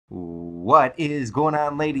What is going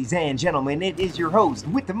on, ladies and gentlemen? It is your host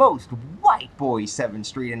with the most, White Boy 7th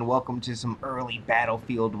Street, and welcome to some early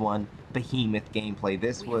Battlefield 1 Behemoth gameplay.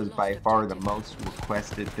 This was by far the most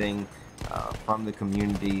requested thing from the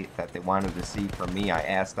community that they wanted to see from me. I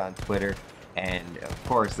asked on Twitter, and of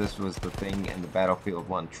course, this was the thing in the Battlefield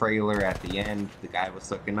 1 trailer at the end. The guy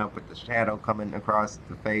was looking up with the shadow coming across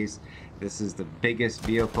the face. This is the biggest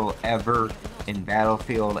vehicle ever in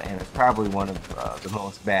Battlefield, and it's probably one of the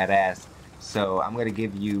most badass. So I'm going to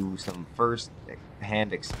give you some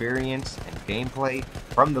first-hand experience and gameplay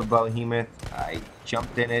from the Behemoth. I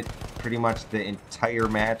jumped in it pretty much the entire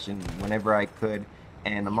match and whenever I could.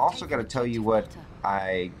 And I'm also going to tell you what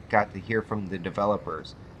I got to hear from the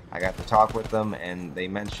developers. I got to talk with them, and they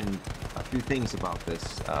mentioned a few things about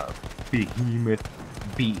this Behemoth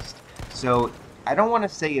beast. So I don't want to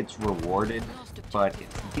say it's rewarded, but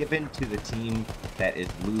it's given to the team that is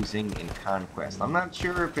losing in Conquest. I'm not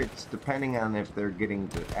sure if it's depending on if they're getting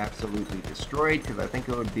absolutely destroyed, because I think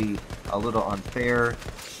it would be a little unfair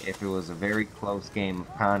if it was a very close game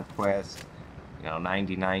of Conquest,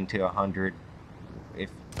 99 to 100,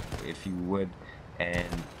 if you would,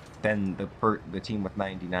 and then the team with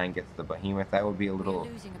 99 gets the Behemoth. That would be a little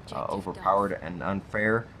overpowered and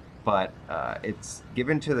unfair. But it's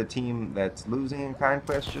given to the team that's losing in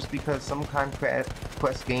Conquest just because some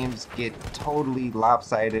Conquest games get totally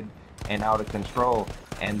lopsided and out of control.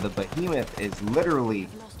 And the Behemoth is literally,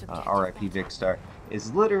 RIP Vicstar,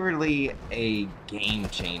 is literally a game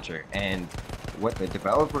changer. And what the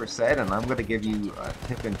developer said, and I'm going to give you a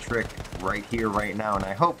tip and trick right here, right now, and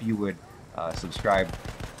I hope you would subscribe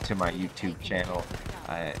to my YouTube channel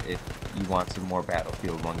if you want some more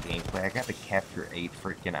Battlefield 1 gameplay. I got to capture 8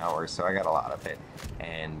 freaking hours, so I got a lot of it,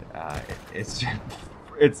 and it's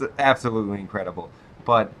absolutely incredible.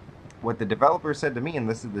 But what the developer said to me, and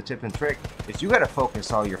this is the tip and trick, is you got to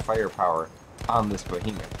focus all your firepower on this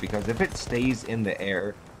Behemoth, because if it stays in the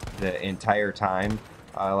air the entire time,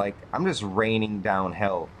 like, I'm just raining down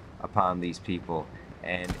hell upon these people,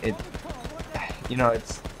 and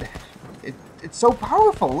it's so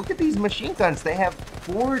powerful. Look at these machine guns. They have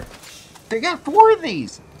they got 4 of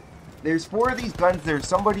these. There's 4 of these guns. There's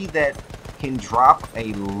somebody that can drop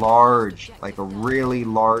a large, like a really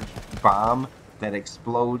large bomb that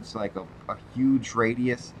explodes like a huge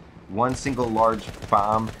radius. One single large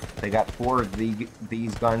bomb. They got 4 of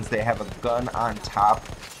these guns. They have a gun on top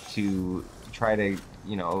to try to,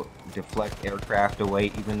 deflect aircraft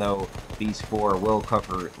away, even though these 4 will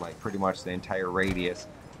cover like pretty much the entire radius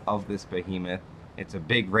of this Behemoth. It's a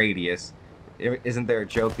big radius. Isn't there a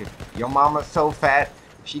joke, if your mama's so fat,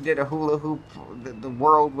 if she did a hula hoop, the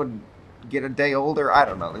world would get a day older? I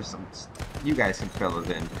don't know. There's some, you guys can fill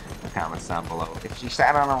it in the comments down below. If she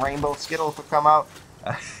sat on a rainbow, Skittles would come out.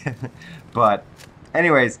 But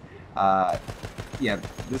anyways, yeah,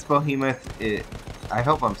 this Behemoth, I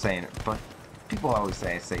hope I'm saying it, but people always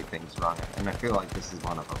say I say things wrong, and I feel like this is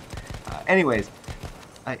one of them. Anyways,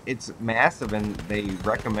 it's massive, and they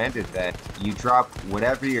recommended that you drop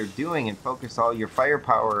whatever you're doing and focus all your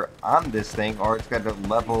firepower on this thing, or it's going to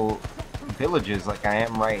level villages like I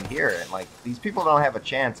am right here. And like, these people don't have a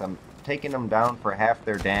chance. I'm taking them down for half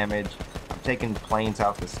their damage. I'm taking planes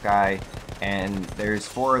out the sky, and there's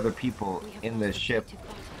 4 other people in the ship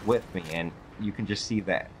with me, and you can just see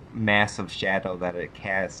that massive shadow that it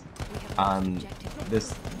casts on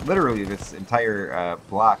this, literally this entire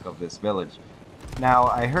block of this village. Now,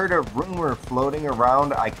 I heard a rumor floating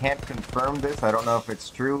around. I can't confirm this. I don't know if it's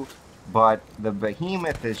true, but the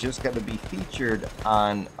Behemoth is just going to be featured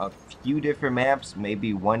on a few different maps,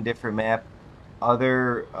 maybe 1 different map.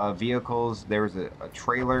 Other vehicles, there was a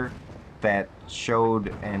trailer that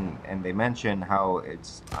showed, and they mentioned how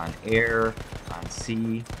it's on air, on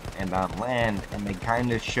sea, and on land, and they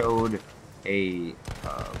kind of showed a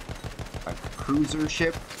cruiser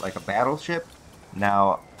ship, like a battleship.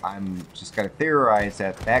 Now, I'm just going to theorize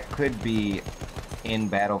that that could be in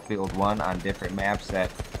Battlefield 1 on different maps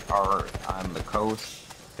that are on the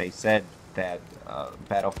coast. They said that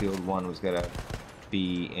Battlefield 1 was going to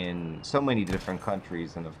be in so many different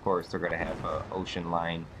countries, and of course they're going to have an ocean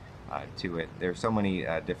line to it. There's so many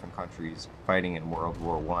different countries fighting in World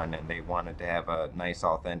War I, and they wanted to have a nice,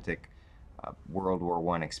 authentic World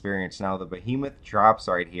War I experience. Now, the Behemoth drops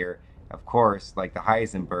right here. Of course, like the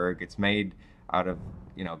Heisenberg, it's made out of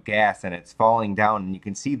gas, and it's falling down, and you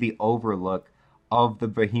can see the overlook of the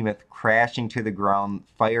Behemoth crashing to the ground.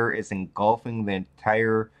 Fire is engulfing the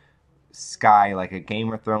entire sky like a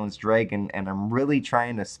Game of Thrones dragon, and I'm really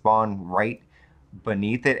trying to spawn right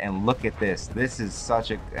beneath it. And look at this. This is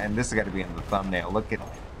such a, and this is going to be in the thumbnail. Look at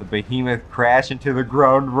the behemoth crash into the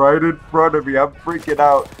ground right in front of me. I'm freaking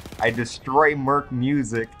out. I destroy Merc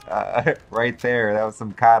Music right there. That was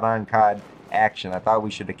some COD on COD action. I thought we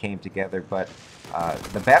should have came together, but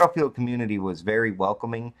the Battlefield community was very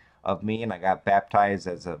welcoming of me, and I got baptized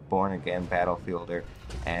as a born-again Battlefielder,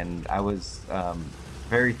 and I was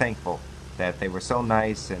very thankful that they were so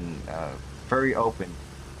nice and very open.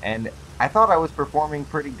 And I thought I was performing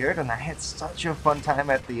pretty good, and I had such a fun time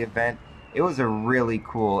at the event. It was a really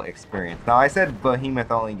cool experience. Now, I said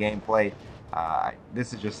Behemoth only gameplay.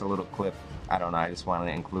 This is just a little clip. I don't know, I just wanted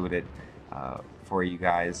to include it for you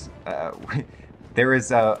guys. There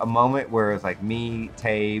was a moment where it was like me,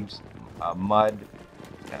 Tabes, Mud,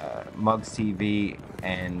 Mugs TV,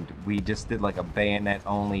 and we just did like a bayonet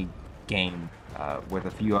only game with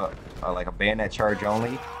a few, like a bayonet charge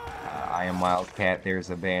only. I am Wildcat, there's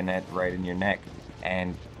a bayonet right in your neck,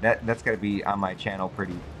 and that's going to be on my channel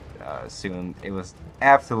pretty soon. It was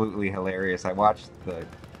absolutely hilarious. I watched the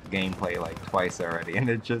gameplay like twice already, and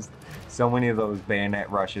it's just so many of those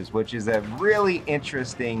bayonet rushes, which is a really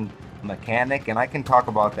interesting mechanic, and I can talk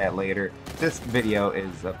about that later. This video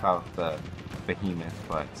is about the behemoth,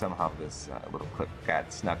 but somehow this little clip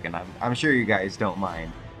got snuck in. I'm sure you guys don't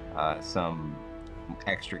mind some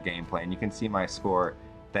extra gameplay, and you can see my score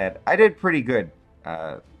that I did pretty good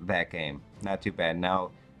that game. Not too bad.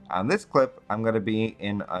 Now, on this clip, I'm going to be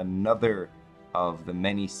in another of the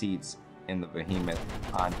many seats in the behemoth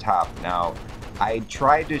on top. Now, I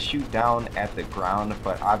tried to shoot down at the ground,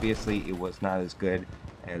 but obviously it was not as good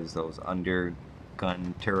as those under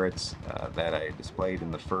gun turrets that I displayed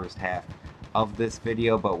in the first half of this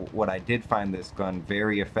video. But what I did find this gun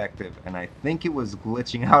very effective, and I think it was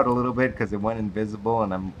glitching out a little bit because it went invisible,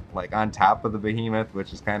 and I'm like on top of the behemoth,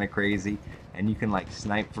 which is kind of crazy, and you can like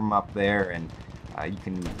snipe from up there, and you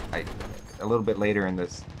can a little bit later in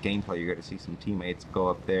this gameplay you're going to see some teammates go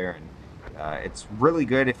up there, and it's really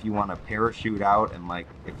good if you want to parachute out, and like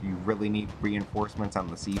if you really need reinforcements on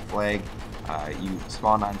the C flag, you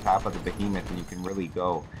spawn on top of the behemoth and you can really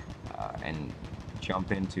go and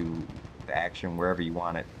jump into the action wherever you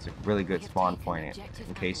want it. It's a really good spawn point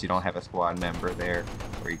in case you don't have a squad member there,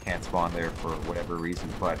 or you can't spawn there for whatever reason.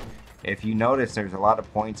 But if you notice, there's a lot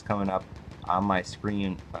of points coming up on my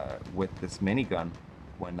screen with this minigun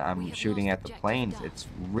when I'm shooting at the planes. It's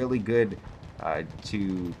really good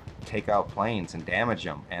to take out planes and damage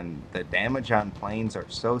them, and the damage on planes are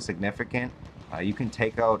so significant. You can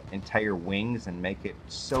take out entire wings and make it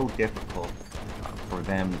so difficult for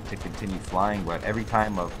them to continue flying, but every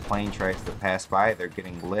time a plane tries to pass by, they're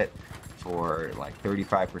getting lit for like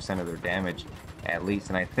 35% of their damage at least.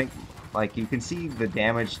 And I think, like, you can see the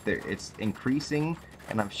damage there, it's increasing,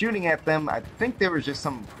 and I'm shooting at them. I think there was just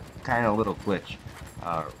some kind of little glitch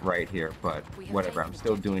right here, but whatever, I'm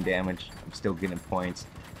still doing damage, I'm still getting points.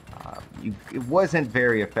 It wasn't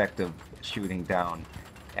very effective shooting down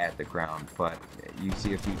at the ground, but you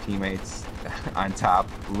see a few teammates on top,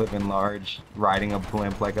 living large, riding a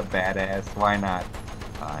blimp like a badass. Why not?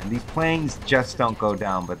 And these planes just don't go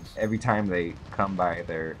down, but every time they come by,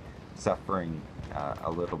 they're suffering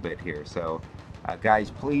a little bit here. So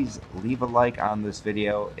guys, please leave a like on this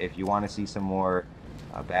video if you want to see some more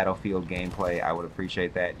Battlefield gameplay. I would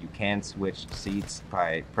appreciate that. You can switch seats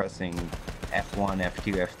by pressing F1,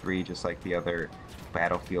 F2, F3, just like the other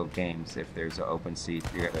Battlefield games. If there's an open seat,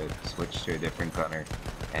 you gotta switch to a different gunner,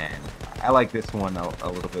 and I like this one a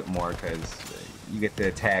little bit more because you get to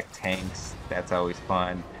attack tanks. That's always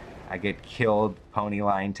fun. I get killed, pony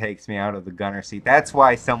line takes me out of the gunner seat. That's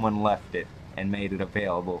why someone left it and made it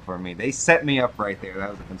available for me. They set me up right there.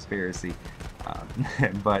 That was a conspiracy.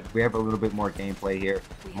 But we have a little bit more gameplay here.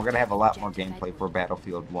 We're gonna have a lot more gameplay for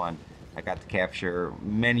Battlefield 1. I got to capture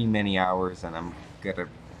many hours, and I'm gonna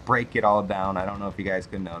break it all down. I don't know if you guys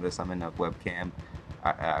could notice, I'm in a webcam.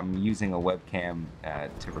 I'm using a webcam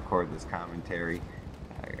to record this commentary.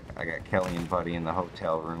 I got Kelly and Buddy in the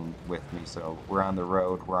hotel room with me, so we're on the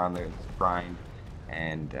road, we're on the grind,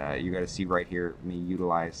 and you got to see right here me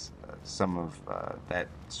utilize some of that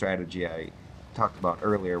strategy I talked about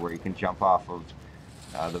earlier, where you can jump off of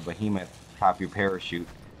the behemoth, pop your parachute,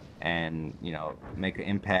 and make an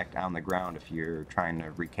impact on the ground if you're trying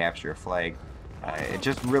to recapture a flag. It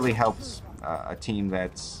just really helps a team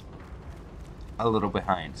that's a little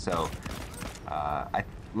behind. So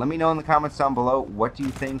let me know in the comments down below, what do you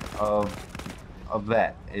think of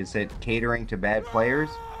that? Is it catering to bad players?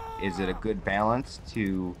 Is it a good balance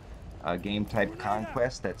to a game type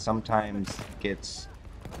conquest that sometimes gets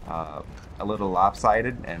a little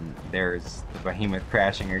lopsided? And there's the behemoth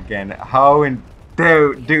crashing again. Oh, and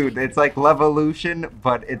dude, it's like Levolution,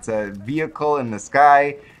 but it's a vehicle in the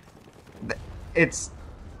sky. It's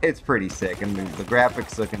it's pretty sick, and the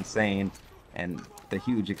graphics look insane, and the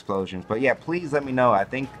huge explosions. But yeah, please let me know. I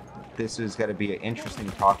think this is going to be an interesting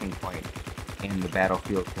talking point in the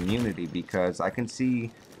Battlefield community, because I can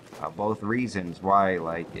see both reasons why.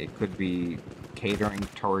 Like, it could be catering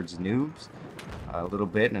towards noobs a little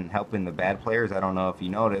bit and helping the bad players. I don't know if you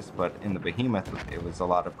noticed, but in the Behemoth, it was a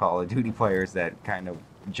lot of Call of Duty players that kind of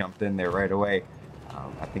jumped in there right away.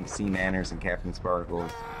 I think C Nanners and Captain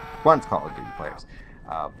Sparkles, once Call of Duty players,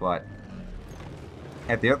 but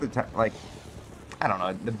at the other time, like, I don't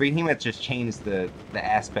know, the Behemoth just changed the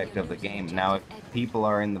aspect of the game. Now, if people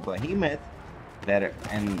are in the Behemoth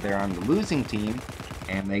and they're on the losing team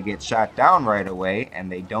and they get shot down right away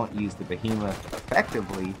and they don't use the Behemoth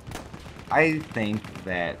effectively, I think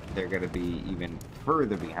that they're going to be even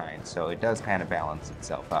further behind. So it does kind of balance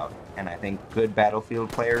itself out. And I think good Battlefield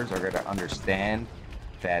players are going to understand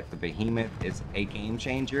that the Behemoth is a game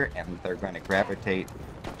changer, and they're going to gravitate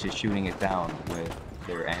to shooting it down with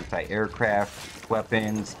their anti-aircraft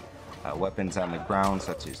weapons, weapons on the ground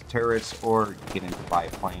such as turrets, or get into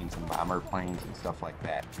biplanes and bomber planes and stuff like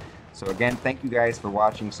that. So again, thank you guys for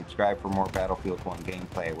watching. Subscribe for more Battlefield 1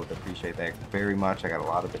 gameplay. I would appreciate that very much. I got a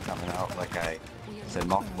lot of it coming out, like I said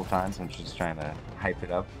multiple times. I'm just trying to hype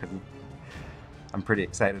it up, because I'm pretty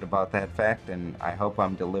excited about that fact, and I hope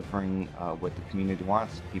I'm delivering what the community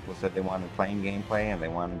wants. People said they wanted plane gameplay and they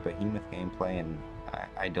wanted Behemoth gameplay, and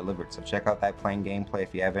I delivered. So check out that plane gameplay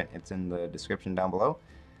if you haven't. It's in the description down below,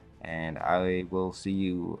 and I will see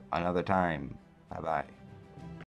you another time. Bye bye.